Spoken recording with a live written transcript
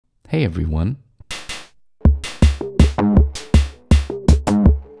Hey everyone!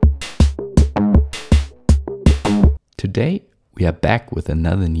 Today we are back with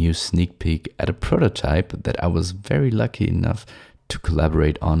another new sneak peek at a prototype that I was very lucky enough to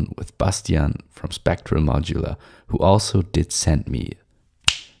collaborate on with Bastian from SPCTRL Modular, who also did send me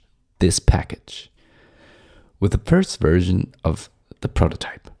this package with the first version of the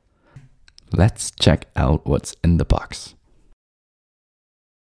prototype. Let's check out what's in the box.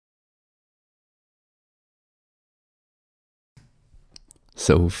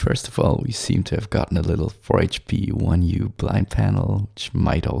 So first of all, we seem to have gotten a little 4HP 1U blind panel, which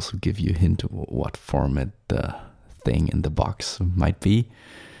might also give you a hint of what format the thing in the box might be.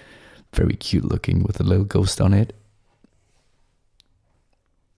 Very cute looking with a little ghost on it.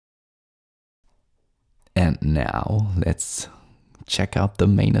 And now let's check out the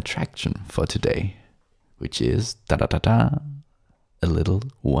main attraction for today, which is a little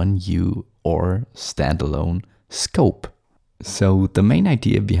 1U or standalone scope. So the main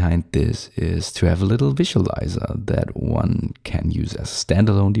idea behind this is to have a little visualizer that one can use as a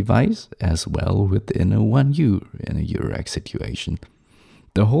standalone device as well within a 1U in a Eurorack situation.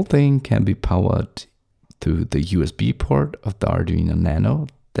 The whole thing can be powered through the USB port of the Arduino Nano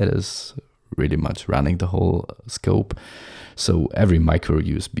that is really much running the whole scope. So every micro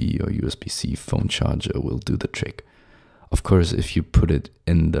USB or USB-C phone charger will do the trick. Of course, if you put it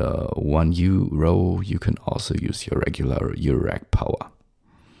in the 1U row, you can also use your regular Eurorack power.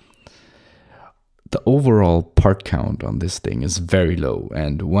 The overall part count on this thing is very low,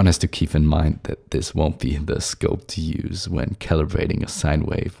 and one has to keep in mind that this won't be the scope to use when calibrating a sine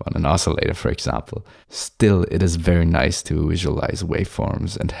wave on an oscillator, for example. Still, it is very nice to visualize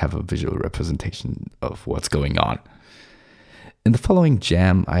waveforms and have a visual representation of what's going on. In the following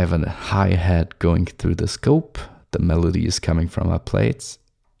jam, I have a hi-hat going through the scope. The melody is coming from our plates,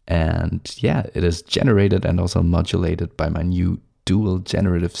 and yeah, it is generated and also modulated by my new dual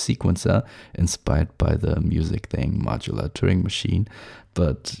generative sequencer inspired by the music thing Modular Turing Machine.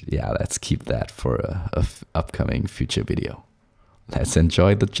 But yeah, let's keep that for a upcoming future video. Let's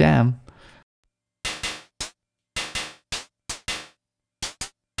enjoy the jam.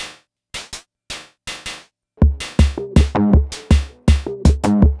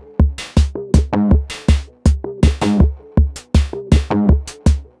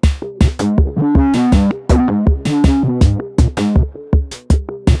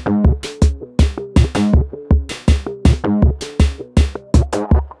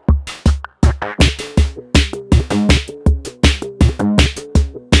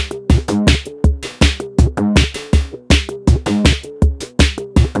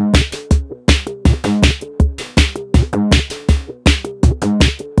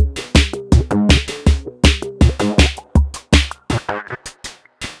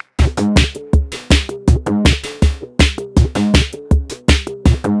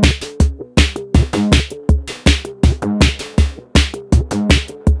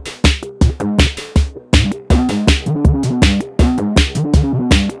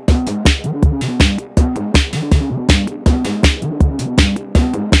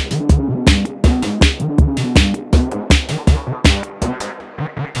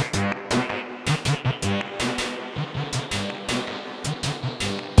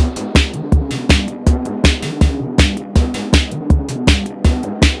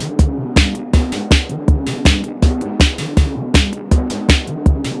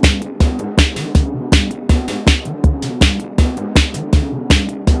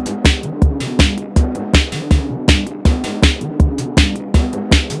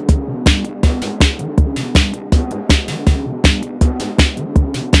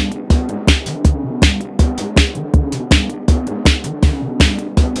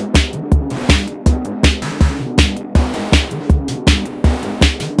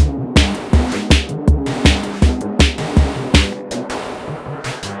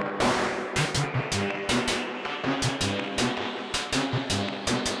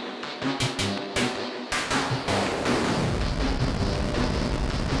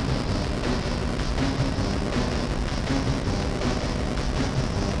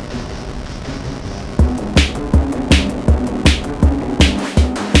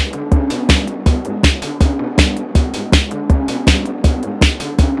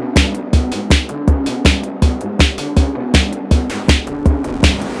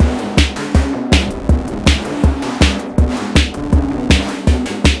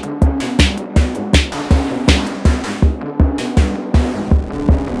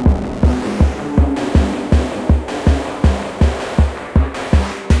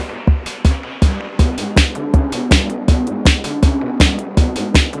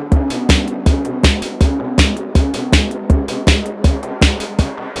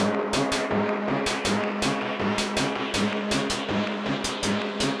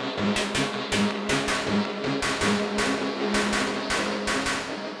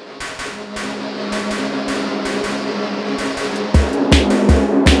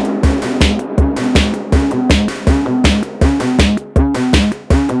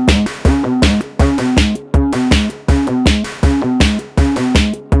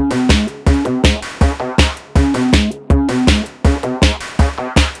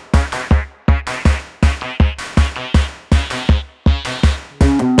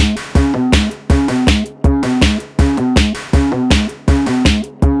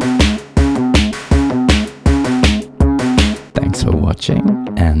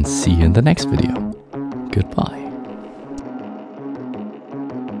 and see you in the next video. Goodbye.